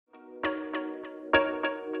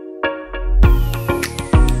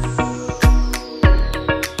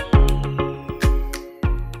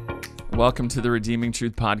welcome to the Redeeming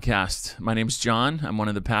Truth Podcast. My name's Jon. I'm one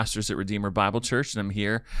of the pastors at Redeemer Bible Church, and I'm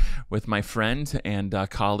here with my friend and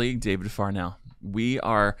colleague, David Farnell. We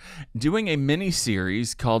are doing a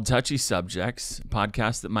mini-series called Touchy Subjects, a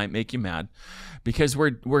podcast that might make you mad, because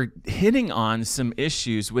we're hitting on some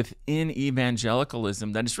issues within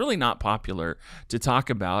evangelicalism that is really not popular to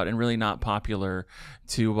talk about and really not popular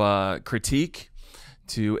to critique,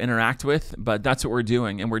 to interact with, but that's what we're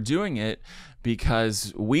doing. And we're doing it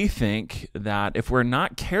because we think that if we're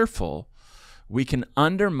not careful, we can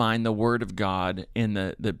undermine the Word of God in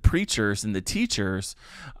the preachers and the teachers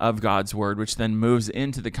of God's Word, which then moves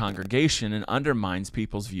into the congregation and undermines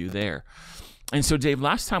people's view there. And so, Dave,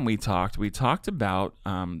 last time we talked about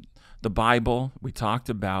the Bible. We talked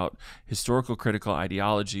about historical critical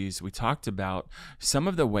ideologies. We talked about some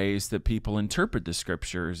of the ways that people interpret the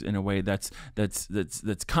Scriptures in a way that's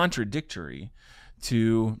contradictory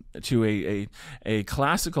to a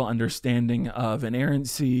classical understanding of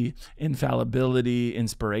inerrancy, infallibility,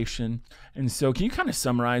 inspiration. And so can you kind of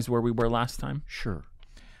summarize where we were last time? Sure.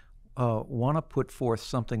 Want to put forth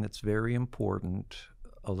something that's very important,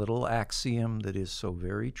 a little axiom that is so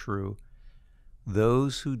very true.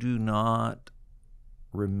 Those who do not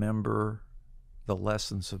remember the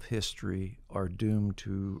lessons of history are doomed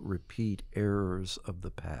to repeat errors of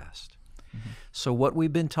the past. Mm-hmm. So what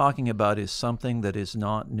we've been talking about is something that is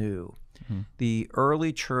not new. Mm-hmm. The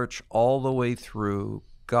early church all the way through,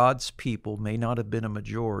 God's people may not have been a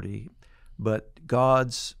majority, but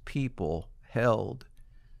God's people held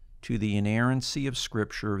to the inerrancy of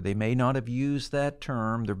Scripture. They may not have used that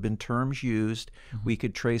term. There have been terms used. Mm-hmm. We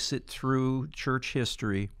could trace it through church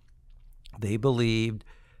history. They believed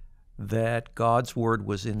that God's Word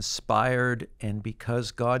was inspired, and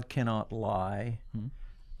because God cannot lie, mm-hmm.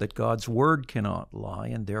 that God's Word cannot lie,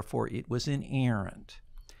 and therefore it was inerrant.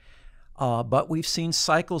 But we've seen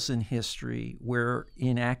cycles in history where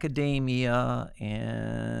in academia,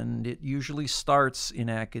 and it usually starts in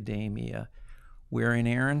academia, where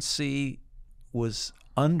inerrancy was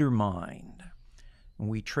undermined. And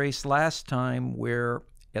we traced last time where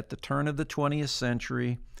at the turn of the 20th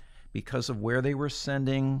century, because of where they were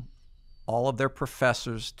sending all of their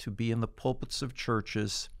professors to be in the pulpits of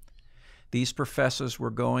churches, these professors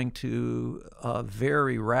were going to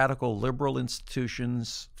very radical liberal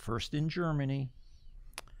institutions, first in Germany,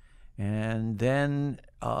 and then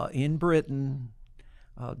in Britain.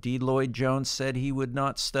 D. Lloyd Jones said he would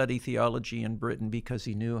not study theology in Britain because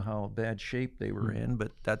he knew how bad shape they were in,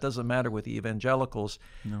 but that doesn't matter with evangelicals.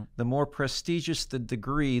 No. The more prestigious the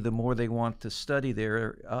degree, the more they want to study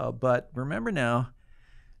there. But remember now,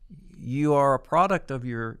 you are a product of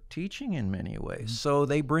your teaching in many ways. Mm-hmm. So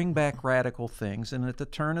they bring back radical things. And at the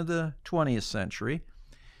turn of the 20th century,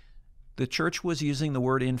 the church was using the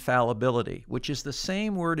word infallibility, which is the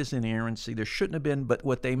same word as inerrancy. There shouldn't have been, but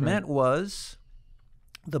what they meant was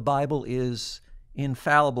the Bible is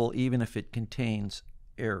infallible even if it contains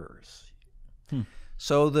errors.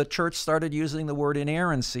 So the church started using the word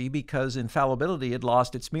inerrancy because infallibility had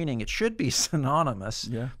lost its meaning. It should be synonymous,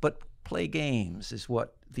 but play games is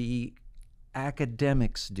what the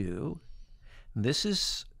academics do. This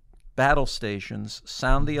is battle stations,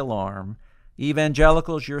 sound the alarm.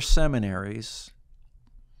 Evangelicals, your seminaries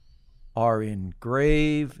are in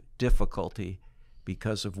grave difficulty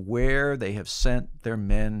because of where they have sent their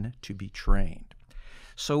men to be trained.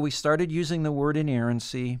 So we started using the word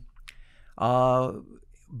inerrancy,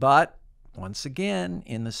 but once again,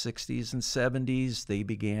 in the 60s and 70s, they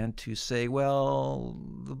began to say, well,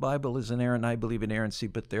 the Bible is inerrant, I believe in inerrancy,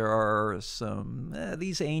 but there are some,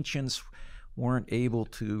 these ancients weren't able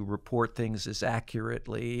to report things as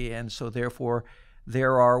accurately, and so therefore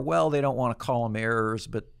there are, well, they don't want to call them errors,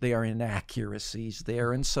 but they are inaccuracies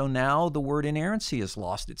there. And so now the word inerrancy has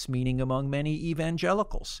lost its meaning among many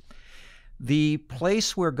evangelicals. The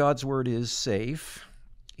place where God's Word is safe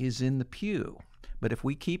is in the pew. But if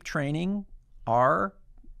we keep training our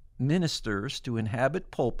ministers to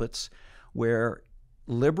inhabit pulpits where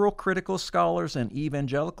liberal critical scholars and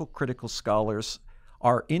evangelical critical scholars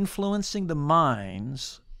are influencing the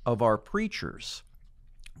minds of our preachers,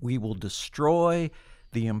 we will destroy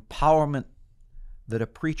the empowerment that a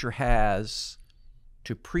preacher has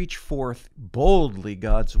to preach forth boldly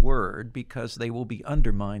God's Word, because they will be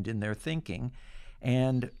undermined in their thinking.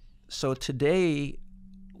 And so today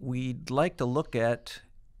we'd like to look at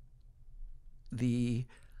the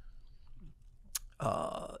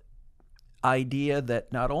idea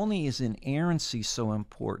that not only is inerrancy so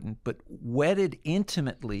important, but wedded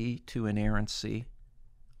intimately to inerrancy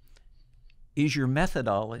is your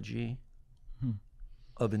methodology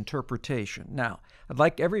of interpretation. Now, I'd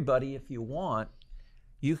like everybody, if you want,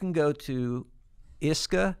 you can go to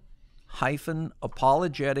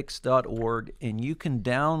isca-apologetics.org and you can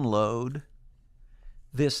download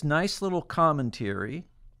this nice little commentary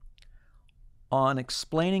on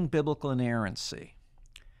explaining biblical inerrancy.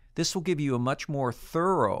 This will give you a much more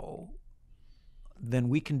thorough than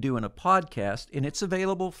we can do in a podcast, and it's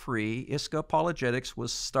available free. ISCA Apologetics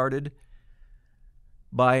was started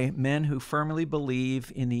by men who firmly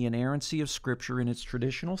believe in the inerrancy of Scripture in its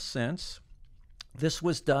traditional sense. This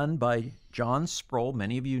was done by John Sproul.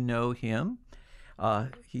 Many of you know him.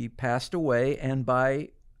 He passed away, and by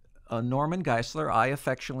Norman Geisler. I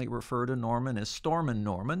affectionately refer to Norman as Stormin'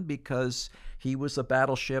 Norman because he was a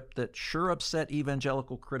battleship that sure upset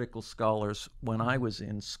evangelical critical scholars when I was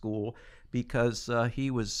in school, because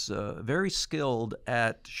he was very skilled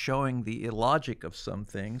at showing the illogic of some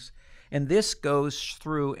things. And this goes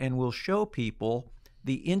through and will show people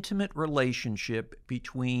the intimate relationship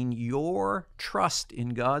between your trust in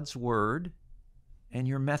God's Word and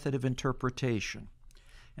your method of interpretation.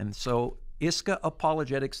 And so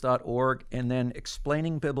iscaapologetics.org, and then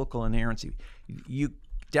Explaining Biblical Inerrancy. You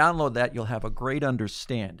download that, you'll have a great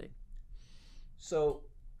understanding. So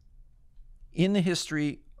in the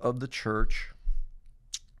history of the church,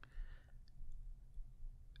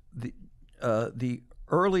 the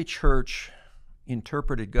early church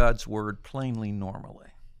interpreted God's Word plainly normally.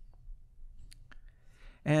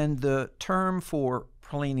 And the term for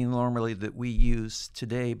plainly normally that we use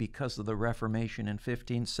today because of the Reformation in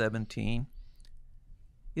 1517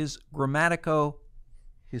 is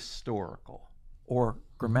grammatico-historical or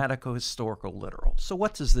grammatico-historical literal. So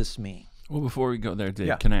what does this mean? Well, before we go there,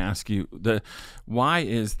 Dave, can I ask you, what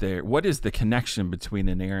is the connection between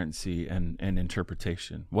inerrancy and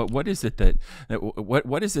interpretation? What is it that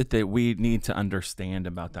we need to understand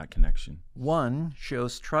about that connection? One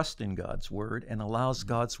shows trust in God's Word and allows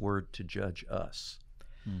God's Word to judge us.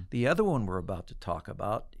 The other one we're about to talk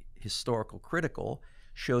about, historical critical,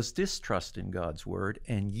 shows distrust in God's Word,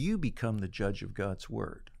 and you become the judge of God's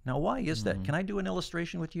Word. Now, why is that? Can I do an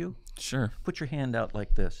illustration with you? Sure. Put your hand out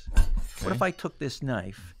like this. Okay. What if I took this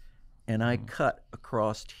knife and I cut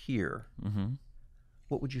across here?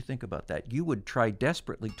 What would you think about that? You would try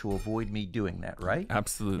desperately to avoid me doing that, right?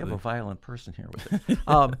 Absolutely. You have a violent person here with it.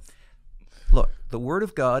 Look, the Word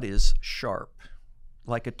of God is sharp,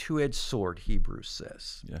 like a two-edged sword, Hebrews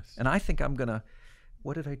says. Yes. And I think I'm going to,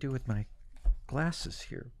 what did I do with my glasses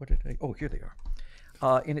here? Oh, here they are.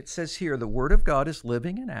 And it says here, the Word of God is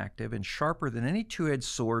living and active and sharper than any two-edged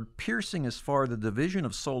sword, piercing as far the division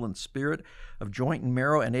of soul and spirit, of joint and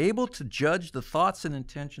marrow, and able to judge the thoughts and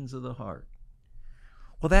intentions of the heart.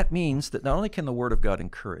 Well, that means that not only can the Word of God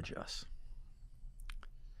encourage us,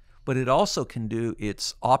 but it also can do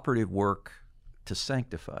its operative work to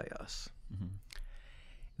sanctify us.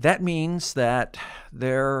 That means that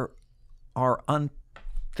there are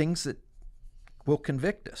things that will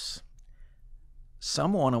convict us.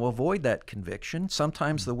 Some want to avoid that conviction.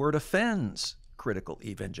 Sometimes the Word offends critical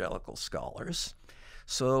evangelical scholars.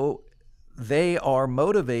 So they are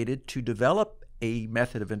motivated to develop a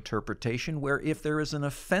method of interpretation where if there is an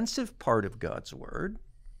offensive part of God's Word,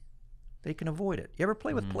 they can avoid it. You ever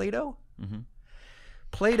play with Play-Doh?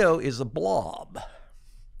 Play-Doh is a blob,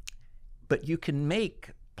 but you can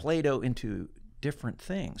make Play-Doh into different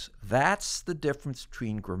things. That's the difference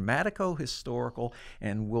between grammatico-historical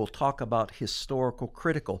and we'll talk about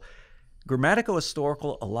historical-critical.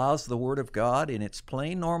 Grammatico-historical allows the Word of God in its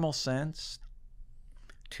plain normal sense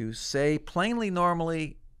to say plainly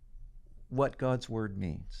normally what God's Word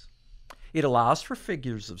means. It allows for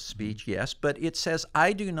figures of speech, yes, but it says,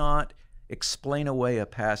 I do not explain away a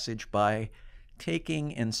passage by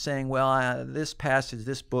taking and saying, well, this passage,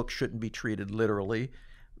 this book shouldn't be treated literally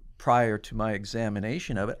prior to my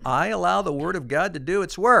examination of it. I allow the Word of God to do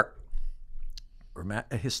its work.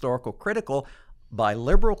 Historical critical, by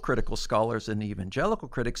liberal critical scholars and evangelical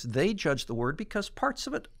critics, they judge the Word because parts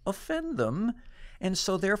of it offend them. And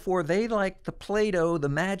so therefore they like the Play-Doh, the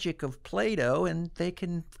magic of Play-Doh, and they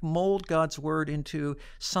can mold God's Word into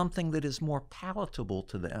something that is more palatable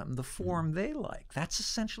to them, the form they like. That's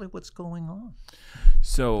essentially what's going on.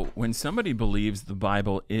 So when somebody believes the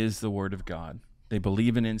Bible is the Word of God, they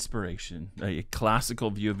believe in inspiration, a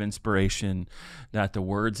classical view of inspiration, that the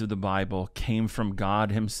words of the Bible came from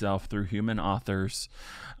God himself through human authors,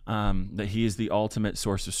 that he is the ultimate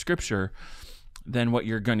source of Scripture. Then what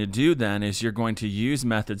you're going to do then is you're going to use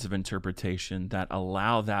methods of interpretation that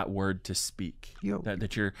allow that word to speak.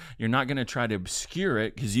 That you're not going to try to obscure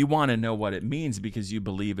it because you want to know what it means because you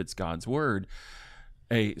believe it's God's word.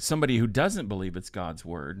 Somebody who doesn't believe it's God's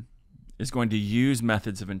word is going to use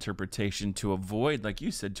methods of interpretation to avoid, like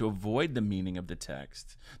you said, to avoid the meaning of the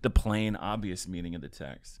text, the plain, obvious meaning of the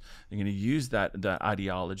text. They're going to use the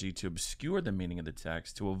ideology to obscure the meaning of the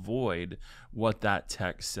text, to avoid what that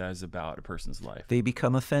text says about a person's life. They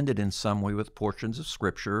become offended in some way with portions of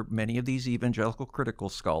Scripture. Many of these evangelical critical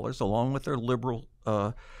scholars, along with their liberal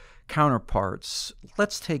counterparts,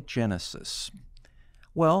 let's take Genesis.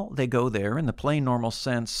 Well, they go there in the plain normal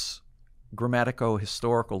sense.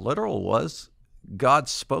 Grammatico-historical literal was God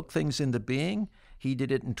spoke things into being. He did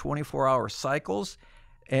it in 24-hour cycles,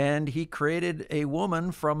 and he created a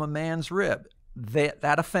woman from a man's rib.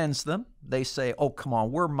 That offends them. They say, oh, come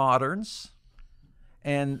on, we're moderns,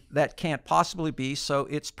 and that can't possibly be. So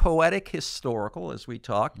it's poetic historical, as we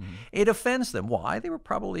talked. It offends them. Why? They were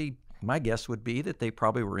probably, my guess would be that they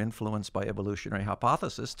probably were influenced by evolutionary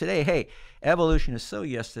hypothesis. Today, hey, evolution is so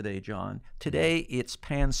yesterday, John. Today, it's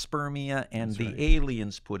panspermia, and the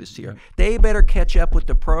aliens put us here. They better catch up with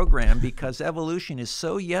the program, because evolution is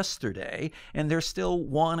so yesterday, and they're still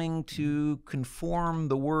wanting to conform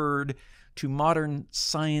the word to modern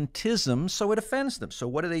scientism, so it offends them. So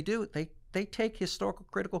what do? They take historical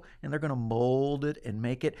critical, and they're going to mold it and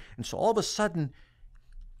make it. And so all of a sudden,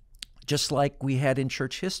 just like we had in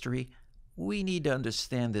church history, we need to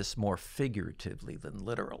understand this more figuratively than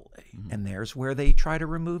literally. And there's where they try to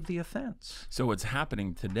remove the offense. So what's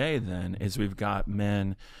happening today then is we've got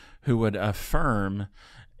men who would affirm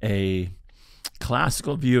a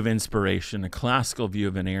classical view of inspiration, a classical view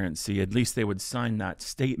of inerrancy. At least they would sign that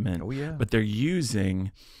statement. Oh, yeah. But they're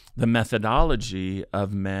using the methodology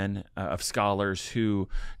of men, of scholars who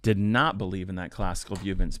did not believe in that classical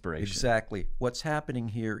view of inspiration. Exactly. What's happening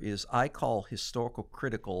here is I call historical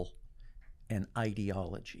critical an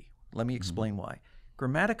ideology. Let me explain why.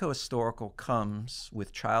 Grammatico-historical comes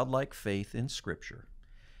with childlike faith in Scripture.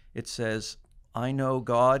 It says, I know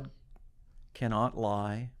God cannot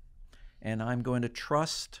lie, and I'm going to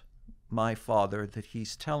trust my Father that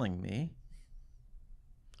he's telling me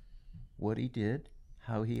what he did,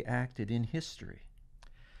 how he acted in history.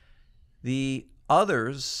 The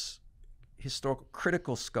others, historical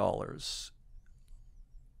critical scholars,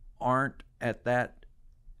 aren't at that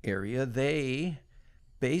area. They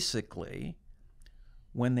basically,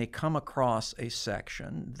 when they come across a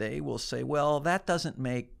section, they will say, well, that doesn't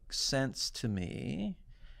make sense to me.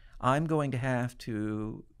 I'm going to have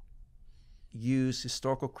to use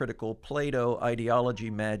historical critical Plato ideology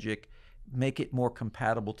magic, make it more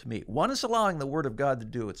compatible to me. One is allowing the Word of God to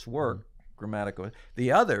do its work, grammatical.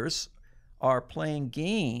 The others are playing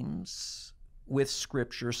games with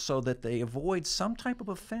Scripture so that they avoid some type of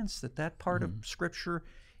offense that part of Scripture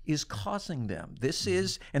is causing them. This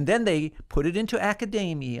is, and then they put it into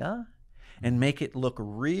academia and make it look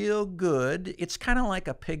real good. It's kind of like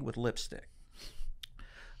a pig with lipstick.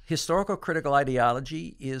 Historical critical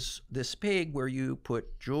ideology is this pig where you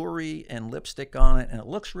put jewelry and lipstick on it, and it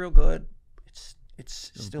looks real good.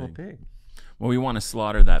 It's still a pig. Well, we want to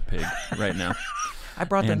slaughter that pig right now. I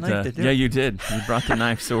brought the knife to do it. Yeah, you did. You brought the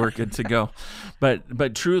knife, so we're good to go.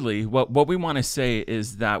 But truly, what we want to say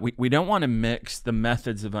is that we don't want to mix the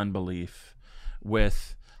methods of unbelief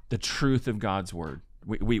with the truth of God's word.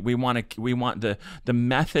 We want the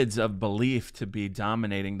methods of belief to be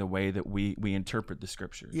dominating the way that we interpret the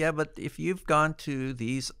Scriptures. Yeah, but if you've gone to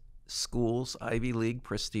these schools, Ivy League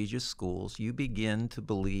prestigious schools, you begin to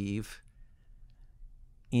believe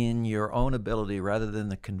in your own ability rather than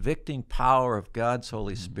the convicting power of God's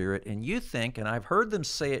Holy Spirit. And you think, and I've heard them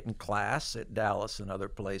say it in class at Dallas and other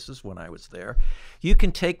places when I was there, you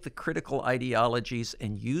can take the critical ideologies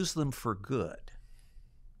and use them for good.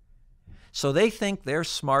 So they think they're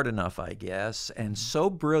smart enough, I guess, and so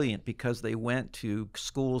brilliant because they went to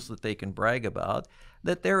schools that they can brag about,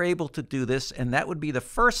 that they're able to do this. And that would be the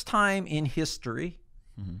first time in history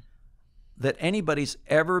that anybody's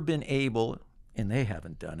ever been able, and they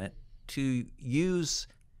haven't done it, to use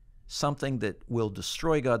something that will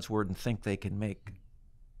destroy God's word and think they can make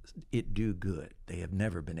it do good. They have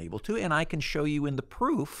never been able to, and I can show you in the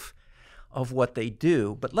proof of what they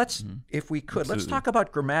do. But let's, if we could, let's talk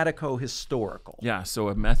about grammatico-historical. Yeah, so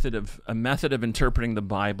a method of interpreting the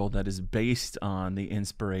Bible that is based on the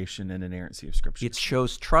inspiration and inerrancy of Scripture. It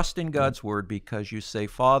shows trust in God's word because you say,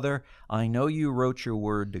 Father, I know you wrote your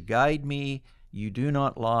word to guide me. You do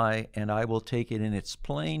not lie, and I will take it in its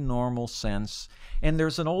plain, normal sense. And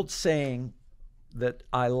there's an old saying that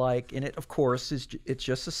I like, and it, of course, it's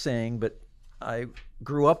just a saying, but I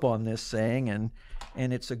grew up on this saying, and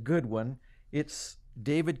it's a good one. It's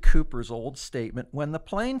David Cooper's old statement, when the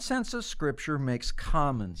plain sense of Scripture makes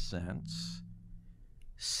common sense,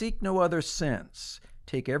 seek no other sense.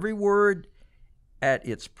 Take every word at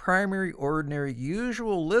its primary, ordinary,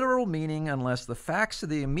 usual, literal meaning unless the facts of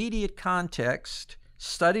the immediate context,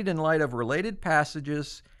 studied in light of related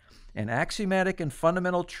passages and axiomatic and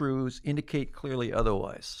fundamental truths, indicate clearly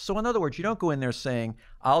otherwise. So in other words, you don't go in there saying,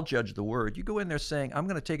 I'll judge the word. You go in there saying, I'm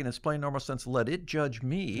going to take it in its plain normal sense, let it judge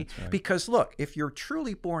me. That's right. Because look, if you're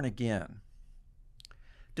truly born again,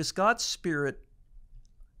 does God's Spirit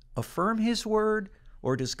affirm his word,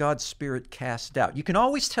 or does God's Spirit cast doubt? You can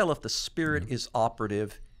always tell if the Spirit is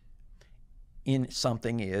operative in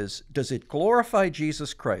something does it glorify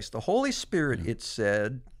Jesus Christ? The Holy Spirit, it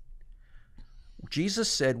said,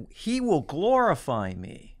 Jesus said, he will glorify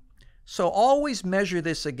me. So always measure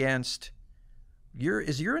this against,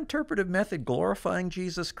 is your interpretive method glorifying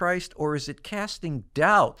Jesus Christ, or is it casting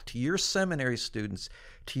doubt to your seminary students,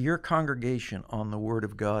 to your congregation on the Word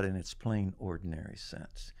of God in its plain, ordinary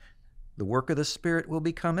sense? The work of the Spirit will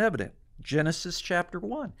become evident. Genesis chapter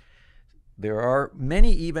 1. There are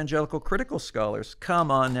many evangelical critical scholars.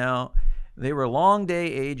 Come on now. They were long day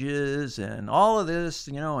ages and all of this,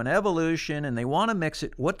 and evolution, and they want to mix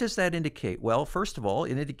it. What does that indicate? Well, first of all,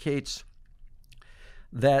 it indicates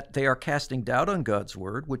that they are casting doubt on God's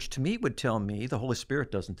word, which to me would tell me the Holy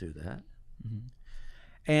Spirit doesn't do that. Mm-hmm.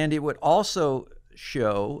 And it would also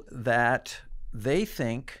show that they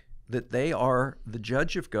think that they are the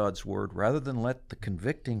judge of God's word rather than let the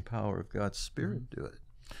convicting power of God's Spirit do it.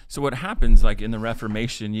 So what happens, like in the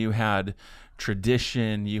Reformation, you had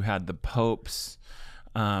tradition, you had the popes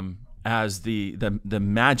as the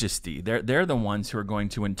majesty. They're the ones who are going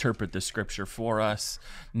to interpret the scripture for us.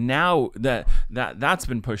 Now that's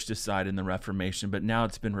been pushed aside in the Reformation, but now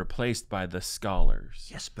it's been replaced by the scholars.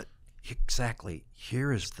 Yes, but exactly.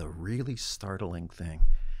 Here is the really startling thing.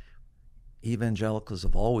 Evangelicals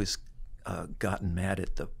have always gotten mad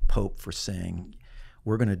at the Pope for saying,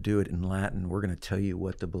 we're going to do it in Latin. We're going to tell you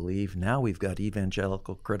what to believe. Now we've got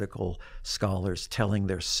evangelical critical scholars telling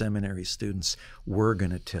their seminary students, we're going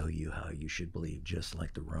to tell you how you should believe, just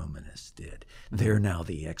like the Romanists did. They're now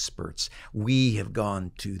the experts. We have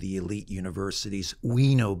gone to the elite universities.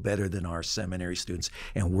 We know better than our seminary students,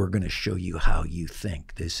 and we're going to show you how you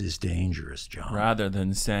think. This is dangerous, John. Rather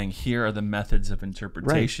than saying, here are the methods of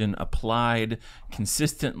interpretation applied,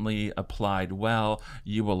 consistently applied well,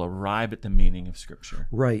 you will arrive at the meaning of Scripture.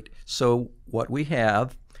 Right. So what we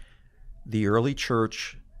have, the early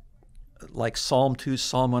church, like Psalm 2,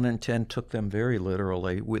 Psalm 110 took them very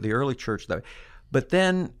literally, with the early church. But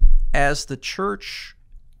then as the church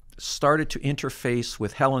started to interface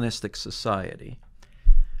with Hellenistic society,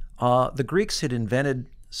 the Greeks had invented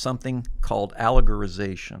something called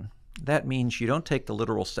allegorization. That means you don't take the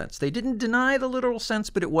literal sense. They didn't deny the literal sense,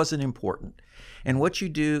 but it wasn't important. And what you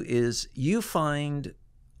do is you find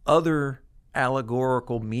other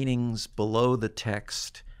allegorical meanings below the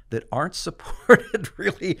text that aren't supported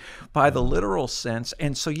really by the literal sense.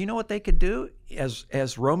 And so you know what they could do?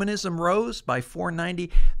 As Romanism rose by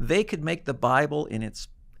 490, they could make the Bible in its,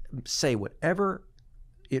 say whatever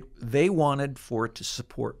they wanted for it to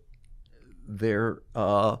support their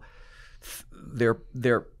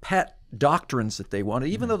pet doctrines that they wanted,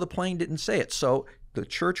 even though the plain didn't say it. So the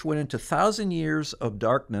church went into 1,000 years of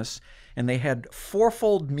darkness, and they had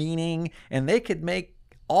fourfold meaning, and they could make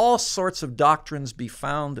all sorts of doctrines be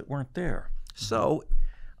found that weren't there. So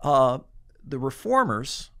the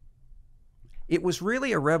reformers, it was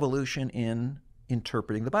really a revolution in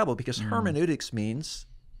interpreting the Bible, because hermeneutics means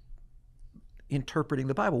interpreting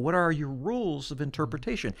the Bible. What are your rules of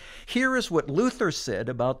interpretation? Here is what Luther said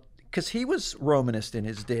about, because he was Romanist in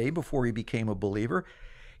his day before he became a believer.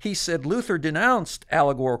 He said Luther denounced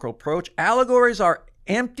allegorical approach. Allegories are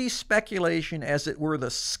empty speculation, as it were the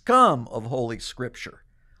scum of Holy Scripture.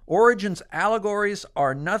 Origen's allegories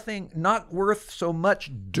are not worth so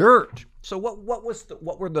much dirt. So what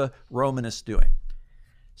were the Romanists doing?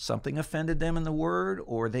 Something offended them in the word,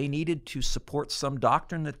 or they needed to support some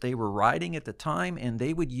doctrine that they were writing at the time, and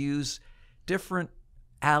they would use different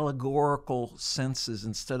allegorical senses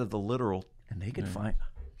instead of the literal, and they could find,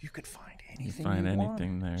 you could find anything you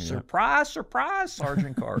want. There. Surprise, surprise,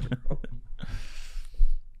 Sergeant Carter.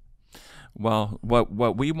 Well,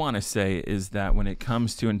 what we want to say is that when it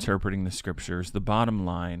comes to interpreting the scriptures, the bottom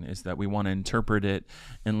line is that we want to interpret it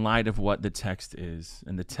in light of what the text is.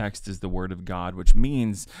 And the text is the Word of God, which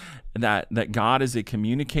means that God is a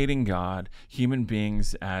communicating God, human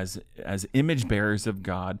beings as image bearers of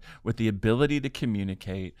God with the ability to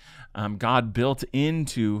communicate. God built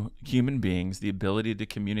into human beings the ability to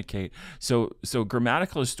communicate. So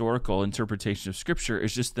grammatical historical interpretation of Scripture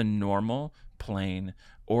is just the normal, plain,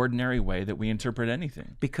 ordinary way that we interpret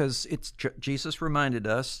anything. Because Jesus reminded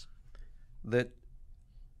us that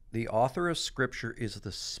the author of Scripture is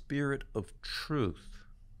the Spirit of truth,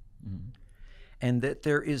 and that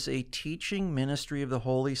there is a teaching ministry of the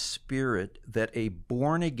Holy Spirit that a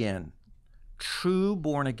born-again, true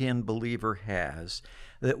born-again believer has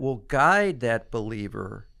that will guide that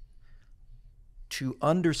believer to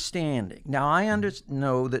understanding. Now, I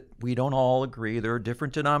know that we don't all agree. There are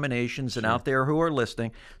different denominations and out there who are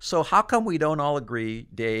listening. So how come we don't all agree,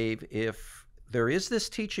 Dave, if there is this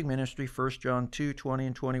teaching ministry, 1 John 2, 20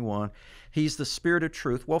 and 21, he's the Spirit of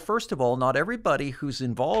truth? Well, first of all, not everybody who's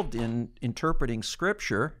involved in interpreting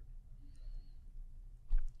Scripture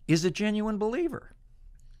is a genuine believer.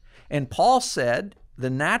 And Paul said, the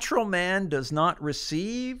natural man does not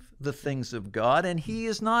receive the things of God, and he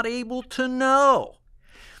is not able to know.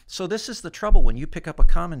 So this is the trouble when you pick up a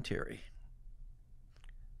commentary.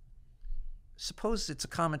 Suppose it's a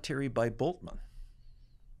commentary by Bultmann.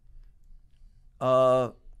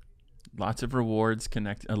 Lots of awards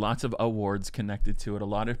connected to it, a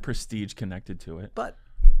lot of prestige connected to it. But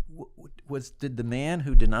did the man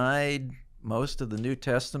who denied most of the New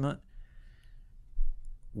Testament,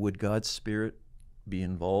 would God's Spirit be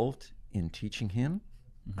involved in teaching him?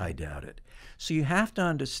 I doubt it. So you have to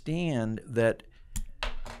understand that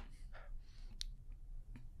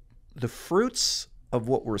the fruits of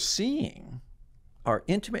what we're seeing are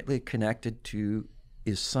intimately connected to,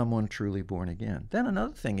 is someone truly born again? Then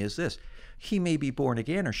another thing is this: he may be born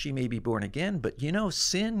again or she may be born again, but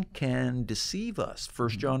sin can deceive us.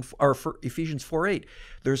 Ephesians 4:8.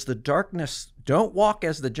 There's the darkness. Don't walk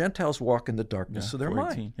as the Gentiles walk in the darkness of their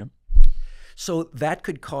mind. Yep. So that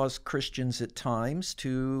could cause Christians at times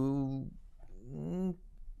to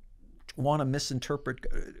want to misinterpret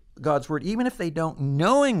God's word, even if they don't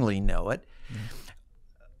knowingly know it.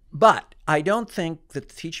 But I don't think that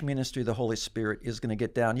the teaching ministry of the Holy Spirit is going to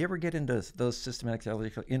get down. You ever get into those systematic theology,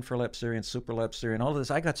 infralapsarian, supralapsarian, all of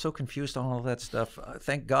this? I got so confused on all of that stuff.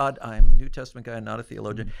 Thank God I'm a New Testament guy, not a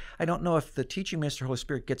theologian. I don't know if the teaching ministry of the Holy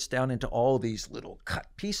Spirit gets down into all these little cut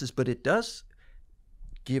pieces, but it does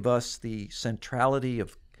give us the centrality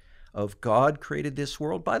of God created this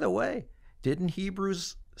world. By the way, didn't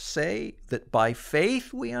Hebrews say that by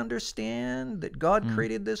faith we understand that God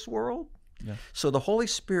created this world? Yeah. So the Holy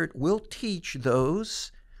Spirit will teach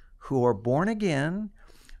those who are born again,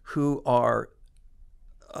 who are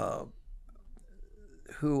how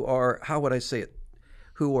would I say it?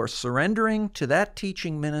 Who are surrendering to that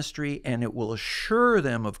teaching ministry, and it will assure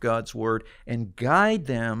them of God's word and guide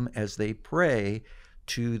them as they pray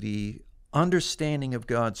to the understanding of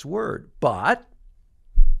God's word. But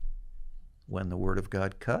when the word of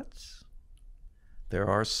God cuts, there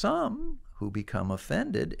are some who become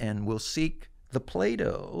offended and will seek the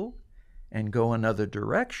Plato and go another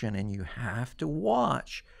direction, and you have to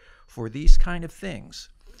watch for these kind of things.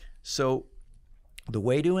 So the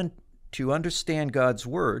way to understand God's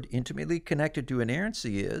word, intimately connected to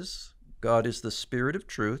inerrancy, is God is the Spirit of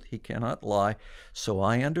truth. He cannot lie. So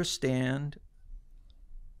I understand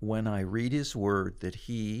when I read his word that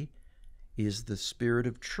he is the Spirit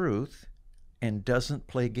of truth and doesn't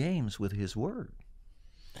play games with his word.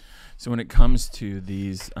 So when it comes to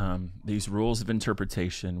these rules of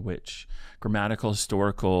interpretation, which grammatical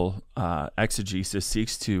historical exegesis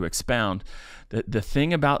seeks to expound, the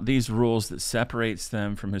thing about these rules that separates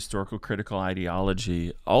them from historical critical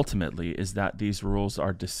ideology ultimately is that these rules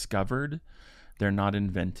are discovered, they're not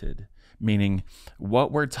invented. Meaning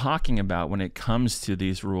what we're talking about when it comes to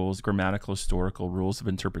these rules, grammatical, historical rules of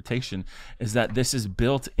interpretation, is that this is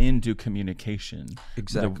built into communication.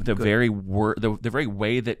 Exactly. The very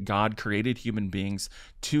way that God created human beings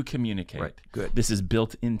to communicate. Right. Good. This is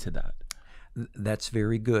built into that. That's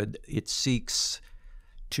very good. It seeks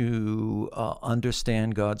to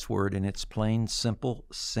understand God's word in its plain, simple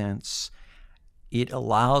sense. It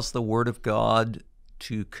allows the word of God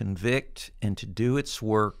to convict and to do its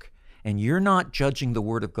work. And you're not judging the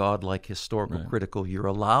word of God like historical critical. You're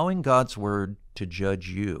allowing God's word to judge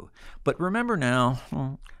you. But remember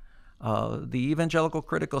now, the evangelical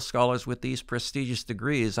critical scholars with these prestigious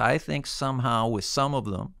degrees, I think somehow with some of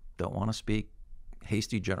them, don't want to speak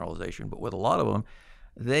hasty generalization, but with a lot of them,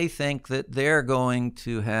 they think that they're going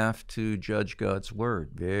to have to judge God's word.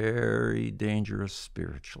 Very dangerous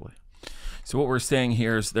spiritually. So what we're saying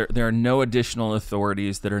here is there are no additional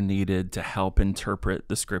authorities that are needed to help interpret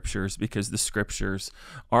the Scriptures, because the Scriptures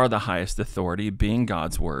are the highest authority, being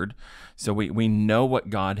God's word. So we know what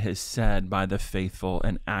God has said by the faithful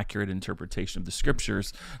and accurate interpretation of the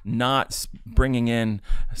Scriptures, not bringing in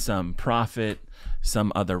some prophet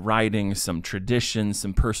some other writings, some traditions,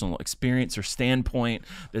 some personal experience or standpoint,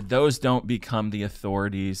 that those don't become the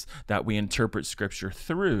authorities that we interpret Scripture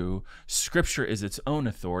through. Scripture is its own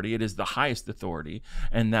authority. It is the highest authority.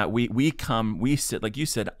 And that we sit, like you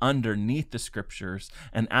said, underneath the Scriptures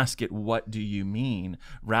and ask it, what do you mean,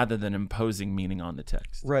 rather than imposing meaning on the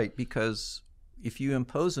text. Right, because if you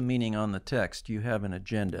impose a meaning on the text, you have an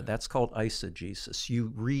agenda. That's called eisegesis.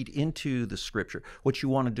 You read into the Scripture. What you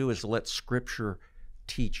want to do is let Scripture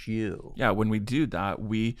teach you. Yeah, when we do that,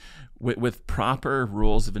 with proper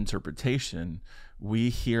rules of interpretation, we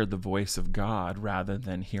hear the voice of God rather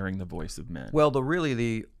than hearing the voice of men. Well,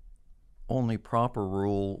 the only proper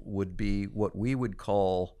rule would be what we would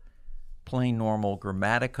call plain normal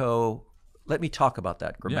grammatico. Let me talk about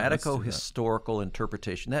that. Grammatico-historical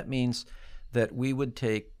interpretation. That means that we would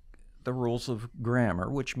take the rules of grammar,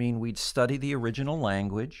 which mean we'd study the original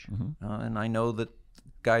language, and I know that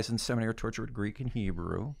guys in seminary are tortured with Greek and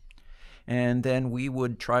Hebrew, and then we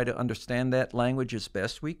would try to understand that language as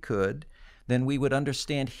best we could. Then we would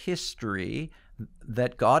understand history,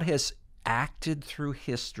 that God has acted through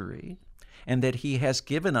history, and that He has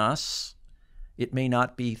given us, it may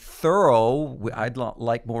not be thorough, I'd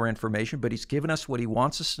like more information, but He's given us what He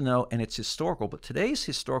wants us to know, and it's historical. But today's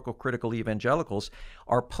historical critical evangelicals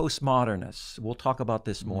are postmodernists. We'll talk about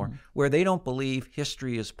this more, where they don't believe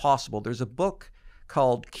history is possible. There's a book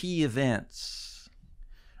called Key Events,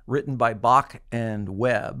 written by Bach and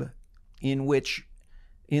Webb, in which,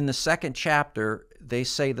 in the second chapter, they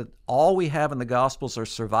say that all we have in the Gospels are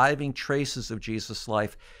surviving traces of Jesus'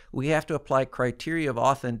 life. We have to apply criteria of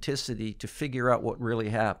authenticity to figure out what really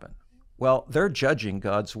happened. Well, they're judging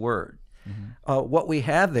God's Word. What we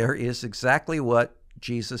have there is exactly what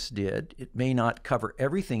Jesus did. It may not cover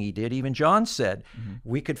everything He did. Even John said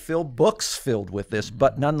we could fill books filled with this,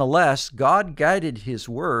 but nonetheless, God guided His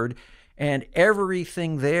Word, and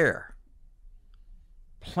everything there,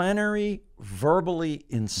 plenary, verbally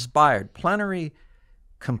inspired, plenary,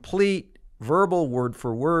 complete, verbal, word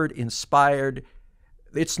for word, inspired.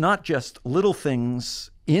 It's not just little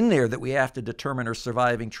things in there that we have to determine are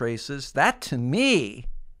surviving traces. That, to me,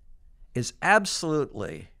 is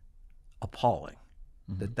absolutely appalling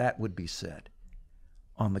that would be said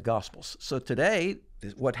on the Gospels. So today,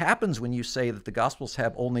 what happens when you say that the Gospels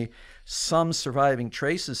have only some surviving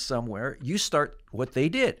traces somewhere, you start what they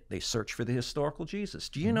did. They search for the historical Jesus.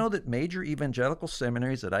 Do you know that major evangelical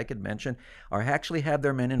seminaries that I could mention actually have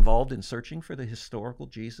their men involved in searching for the historical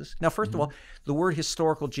Jesus? Now, first of all, the word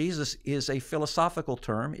historical Jesus is a philosophical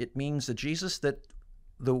term. It means the Jesus that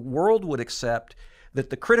the world would accept, that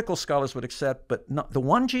the critical scholars would accept, but not the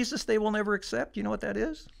one Jesus they will never accept. You know what that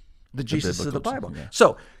is? The Jesus of the Bible. Yeah.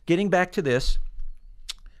 So, getting back to this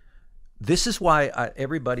is why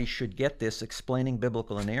everybody should get this, Explaining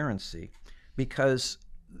Biblical Inerrancy, because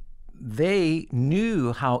they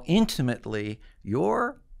knew how intimately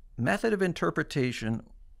your method of interpretation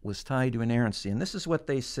was tied to inerrancy. And this is what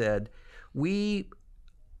they said: we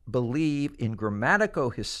believe in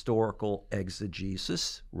grammatico-historical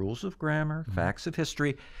exegesis, rules of grammar, facts of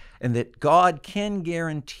history, and that God can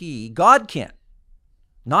guarantee, God can,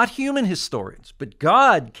 not human historians, but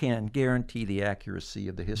God can guarantee the accuracy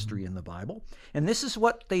of the history in the Bible. And this is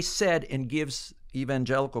what they said, and gives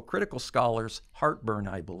evangelical critical scholars heartburn,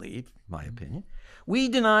 I believe, my opinion. We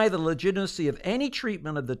deny the legitimacy of any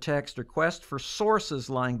treatment of the text or quest for sources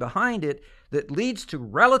lying behind it that leads to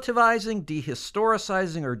relativizing,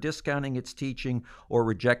 dehistoricizing, or discounting its teaching or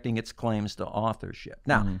rejecting its claims to authorship.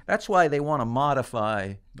 Now, that's why they want to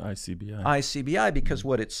modify ICBI, because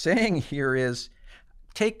what it's saying here is,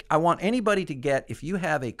 I want anybody to get, if you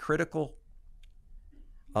have a critical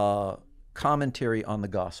commentary on the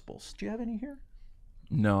Gospels. Do you have any here?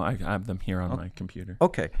 No, I have them here on my computer.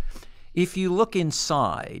 Okay. If you look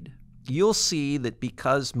inside, you'll see that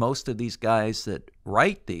because most of these guys that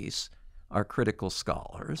write these are critical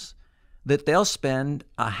scholars, that they'll spend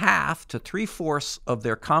a half to three-fourths of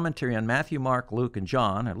their commentary on Matthew, Mark, Luke, and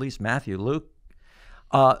John, at least Matthew, Luke,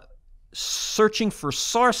 searching for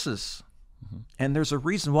sources. And there's a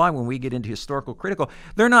reason why when we get into historical critical,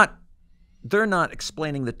 they're not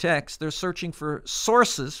explaining the text. They're searching for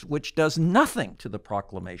sources, which does nothing to the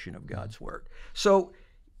proclamation of God's Word. So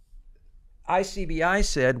ICBI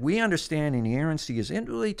said, we understand inerrancy is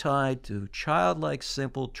intimately tied to childlike,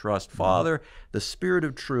 simple trust. Father, the Spirit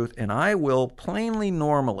of truth, and I will plainly,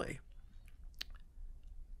 normally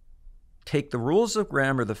take the rules of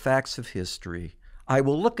grammar, the facts of history. I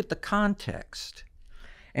will look at the context,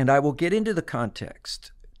 and I will get into the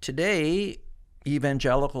context. Today,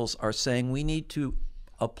 evangelicals are saying we need to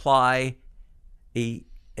apply a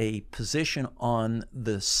a position on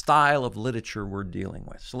the style of literature we're dealing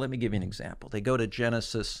with. So let me give you an example. They go to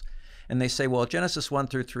Genesis and they say, well, Genesis 1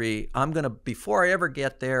 through 3, before I ever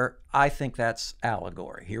get there, I think that's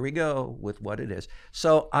allegory. Here we go with what it is.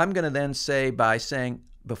 So I'm going to then say by saying,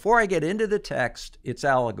 before I get into the text, it's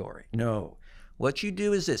allegory. No. What you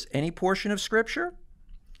do is this. Any portion of Scripture,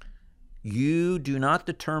 you do not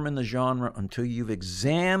determine the genre until you've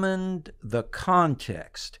examined the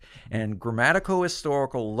context. And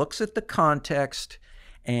grammatico-historical looks at the context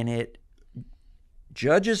and it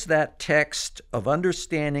judges that text of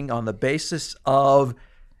understanding on the basis of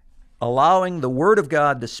allowing the Word of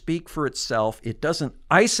God to speak for itself. It doesn't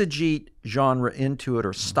eisegete genre into it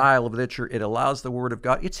or style of literature. It allows the Word of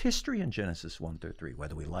God. It's history in Genesis 1 through 3,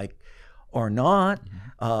 whether we like or not.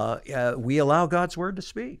 We allow God's Word to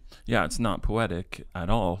speak. Yeah, it's not poetic at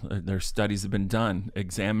all. There's studies have been done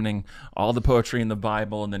examining all the poetry in the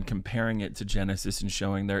Bible and then comparing it to Genesis and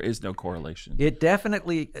showing there is no correlation. It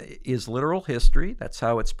definitely is literal history. That's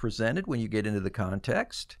how it's presented when you get into the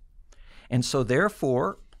context. And so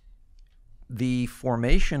therefore, the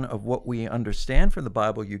formation of what we understand from the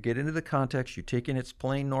Bible, you get into the context, you take in its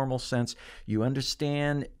plain normal sense, you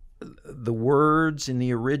understand the words in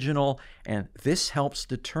the original, and this helps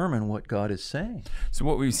determine what God is saying. So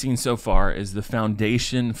what we've seen so far is the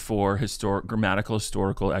foundation for grammatical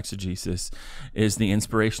historical exegesis is the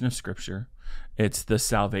inspiration of Scripture. It's the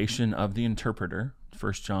salvation of the interpreter,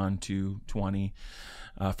 1 John 2:20,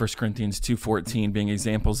 1 Corinthians 2:14 being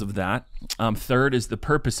examples of that. Third is the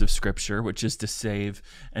purpose of Scripture, which is to save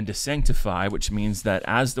and to sanctify, which means that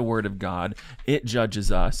as the Word of God, it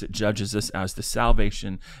judges us. It judges us as to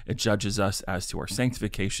salvation. It judges us as to our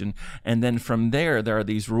sanctification. And then from there are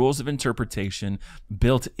these rules of interpretation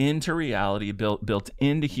built into reality, built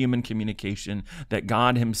into human communication that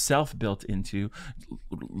God himself built into,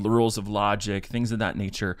 rules of logic, things of that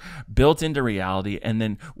nature, built into reality. And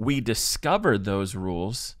then we discover those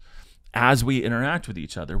rules as we interact with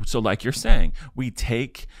each other. So like you're saying, we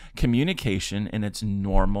take communication in its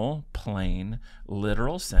normal, plain,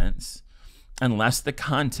 literal sense, unless the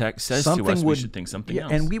context says to us we should think something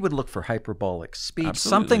else. And we would look for hyperbolic speech, Absolutely.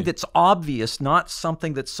 Something that's obvious, not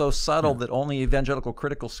something that's so subtle that only evangelical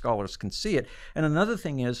critical scholars can see it. And another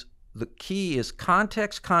thing is, the key is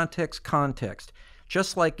context, context, context.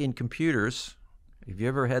 Just like in computers, if you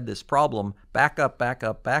ever had this problem, back up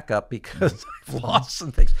because I've lost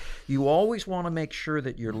some things. You always want to make sure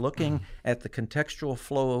that you're looking at the contextual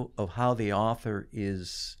flow of how the author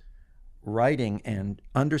is writing and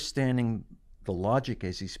understanding the logic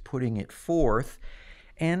as he's putting it forth.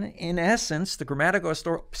 And in essence, the grammatical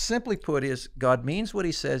historical, simply put, is God means what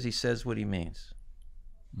he says what he means.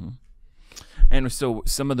 Mm-hmm. And so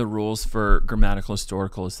some of the rules for grammatical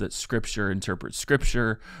historical is that Scripture interprets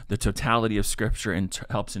Scripture, the totality of Scripture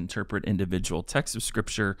helps interpret individual texts of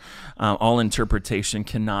Scripture. All interpretation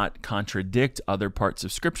cannot contradict other parts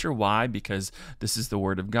of Scripture. Why? Because this is the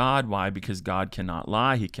Word of God. Why? Because God cannot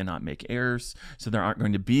lie. He cannot make errors. So there aren't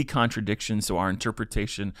going to be contradictions. So our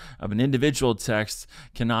interpretation of an individual text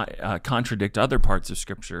cannot contradict other parts of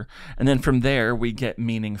Scripture. And then from there, we get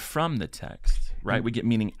meaning from the text, right? We get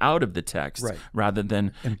meaning out of the text. Right. Rather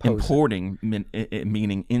than importing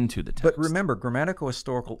meaning into the text. But remember,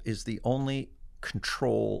 grammatico-historical is the only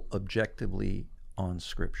control objectively on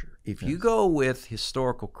Scripture. If you go with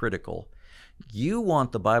historical critical, you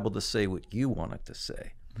want the Bible to say what you want it to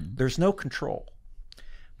say. Mm-hmm. There's no control.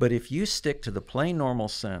 But if you stick to the plain normal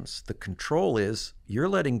sense, the control is you're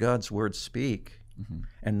letting God's Word speak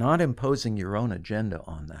and not imposing your own agenda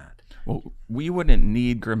on that. Well, we wouldn't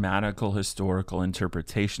need grammatical historical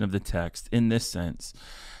interpretation of the text in this sense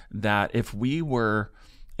that if we were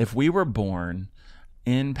born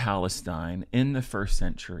in Palestine in the first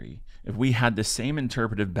century, if we had the same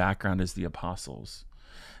interpretive background as the apostles,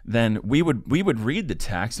 then we would read the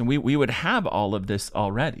text and we would have all of this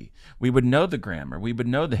already. We would know the grammar, we would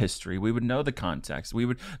know the history, we would know the context, we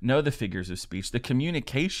would know the figures of speech. The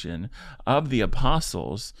communication of the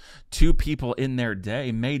apostles to people in their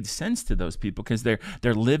day made sense to those people because they're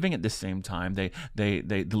living at the same time. They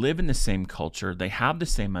live in the same culture. They have the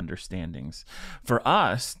same understandings. For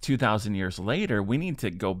us, 2,000 years later, we need to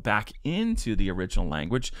go back into the original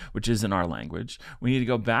language, which isn't our language. We need to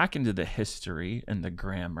go back into the history and the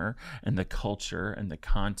grammar and the culture and the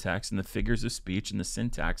context and the figures of speech and the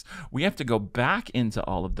syntax. We have to go back into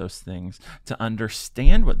all of those things to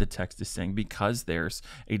understand what the text is saying because there's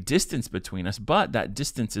a distance between us, but that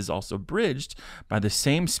distance is also bridged by the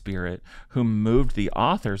same Spirit who moved the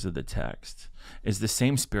authors of the text, is the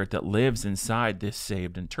same Spirit that lives inside this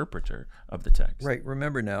saved interpreter of the text. Right.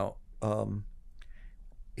 Remember now,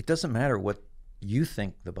 it doesn't matter what you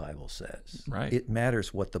think the Bible says. Right. It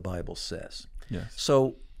matters what the Bible says. Yes.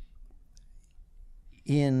 So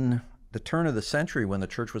in the turn of the century, when the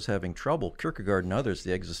church was having trouble, Kierkegaard and others,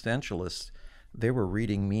 the existentialists, they were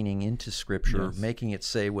reading meaning into Scripture, Yes. making it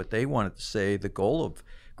say what they wanted to say. The goal of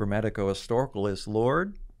grammatico-historical is,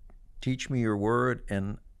 Lord, teach me your word,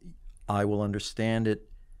 and I will understand it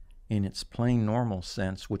in its plain normal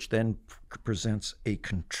sense, which then presents a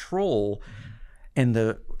control. And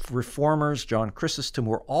the reformers, John Chrysostom,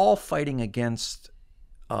 were all fighting against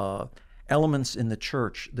elements in the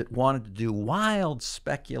church that wanted to do wild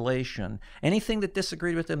speculation. Anything that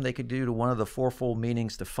disagreed with them, they could do to one of the fourfold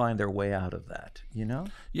meanings to find their way out of that, you know?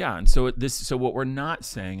 Yeah, and so what we're not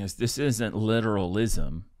saying is this isn't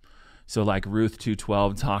literalism. So like Ruth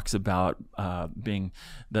 2:12 talks about being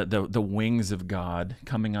the wings of God,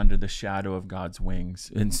 coming under the shadow of God's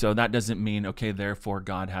wings. And so that doesn't mean, okay, therefore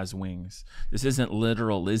God has wings. This isn't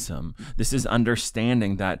literalism. This is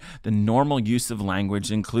understanding that the normal use of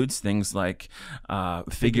language includes things like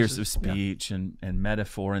figures of speech and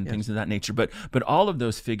metaphor and things of that nature. But all of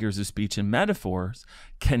those figures of speech and metaphors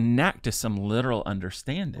connect to some literal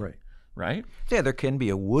understanding. Right? Yeah, there can be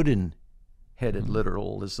a wooden-headed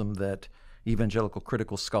literalism that evangelical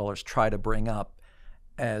critical scholars try to bring up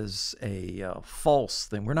as a false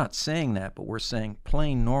thing. We're not saying that, but we're saying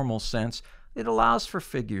plain normal sense. It allows for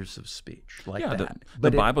figures of speech like that.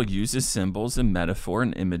 The Bible uses symbols and metaphor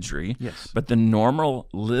and imagery. Yes. But the normal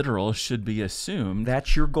literal should be assumed.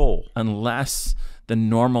 That's your goal. Unless the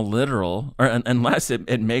normal literal, or unless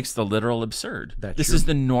it makes the literal absurd. This is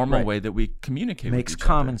the normal way that we communicate Makes with each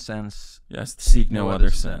common other. sense. Yes, seek no other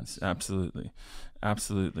sense. Absolutely.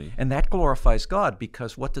 Absolutely. And that glorifies God,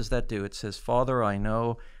 because what does that do? It says, Father, I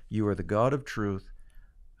know you are the God of truth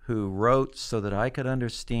who wrote so that I could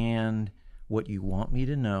understand what you want me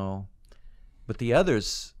to know. But the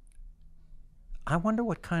others, I wonder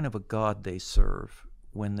what kind of a God they serve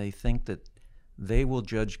when they think that they will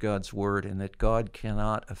judge God's word and that God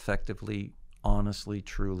cannot effectively, honestly,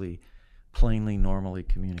 truly, plainly, normally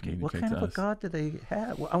communicate. What kind of a God do they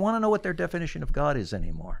have? I want to know what their definition of God is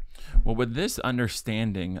anymore. Well, with this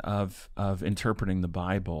understanding of interpreting the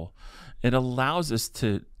Bible, it allows us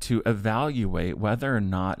to evaluate whether or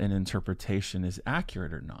not an interpretation is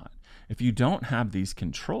accurate or not. If you don't have these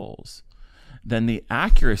controls, then the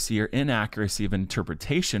accuracy or inaccuracy of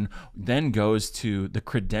interpretation then goes to the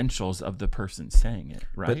credentials of the person saying it,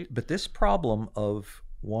 right? But this problem of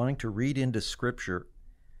wanting to read into Scripture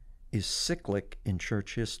is cyclic in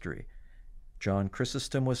church history. John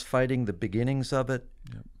Chrysostom was fighting the beginnings of it.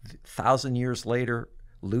 1,000 years later,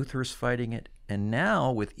 Luther's fighting it. And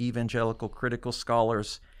now with evangelical critical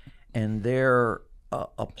scholars and their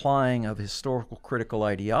applying of historical critical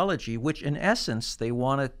ideology, which in essence they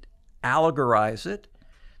want to allegorize it.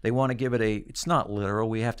 They want to give it it's not literal,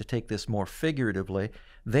 we have to take this more figuratively.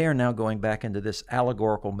 They are now going back into this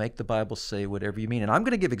allegorical, make the Bible say whatever you mean. And I'm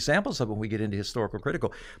going to give examples of it when we get into historical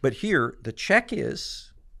critical. But here, the check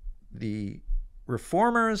is the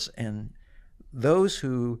reformers and those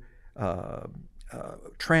who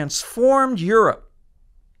transformed Europe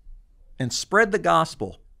and spread the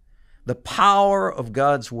gospel. The power of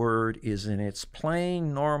God's word is in its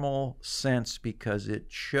plain, normal sense because it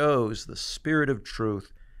shows the Spirit of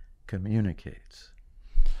truth communicates.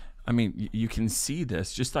 I mean, you can see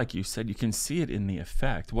this, just like you said, you can see it in the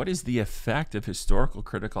effect. What is the effect of historical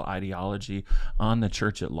critical ideology on the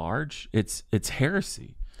church at large? It's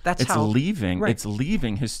heresy. It's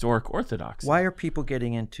leaving historic orthodoxy. Why are people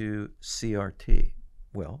getting into CRT?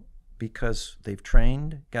 Well, because they've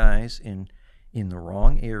trained guys in the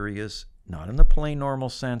wrong areas, not in the plain normal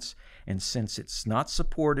sense, and since it's not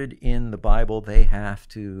supported in the Bible, they have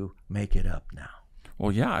to make it up now.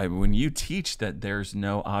 Well, yeah, when you teach that there's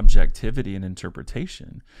no objectivity in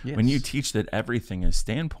interpretation, when you teach that everything is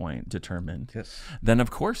standpoint determined, then of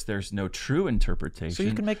course there's no true interpretation. So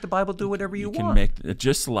you can make the Bible do whatever you want. You can make it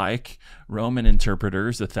just like Roman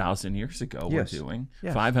interpreters 1,000 years ago were doing,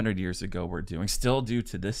 500 years ago were doing, still do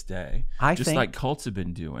to this day. Just like cults have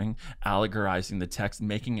been doing, allegorizing the text,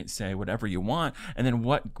 making it say whatever you want. And then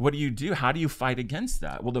what do you do? How do you fight against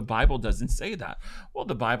that? Well, the Bible doesn't say that. Well,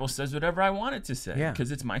 the Bible says whatever I want it to say. Because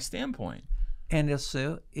it's my standpoint. And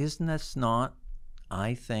so isn't this not,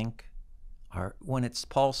 I think, when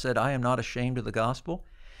Paul said, I am not ashamed of the gospel,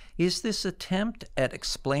 is this attempt at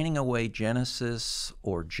explaining away Genesis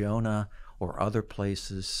or Jonah or other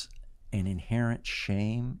places an inherent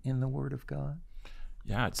shame in the Word of God?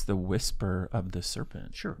 Yeah, it's the whisper of the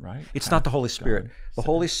serpent. Sure. Right? It's not the Holy Spirit. The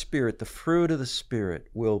Holy Spirit, the fruit of the Spirit,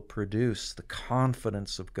 will produce the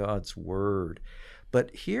confidence of God's Word.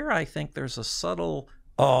 But here I think there's a subtle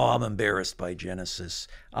oh, I'm embarrassed by Genesis.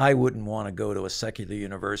 I wouldn't want to go to a secular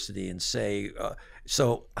university and say,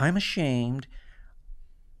 so I'm ashamed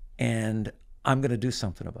and I'm going to do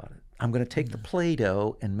something about it. I'm going to take the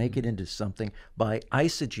Play-Doh and make it into something by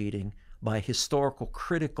eisegeting, by historical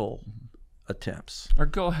critical attempts. Or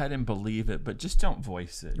go ahead and believe it, but just don't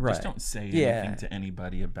voice it. Right. Just don't say anything to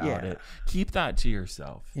anybody about it. Keep that to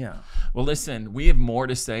yourself. Yeah. Well, listen, we have more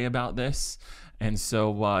to say about this. And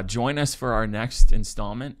so join us for our next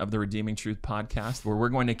installment of the Redeeming Truth podcast, where we're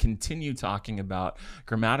going to continue talking about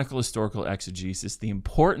grammatical historical exegesis, the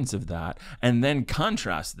importance of that, and then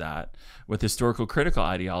contrast that with historical critical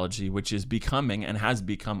ideology, which is becoming and has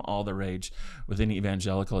become all the rage within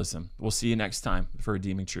evangelicalism. We'll see you next time for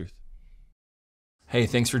Redeeming Truth. Hey,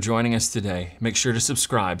 thanks for joining us today. Make sure to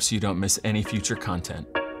subscribe so you don't miss any future content.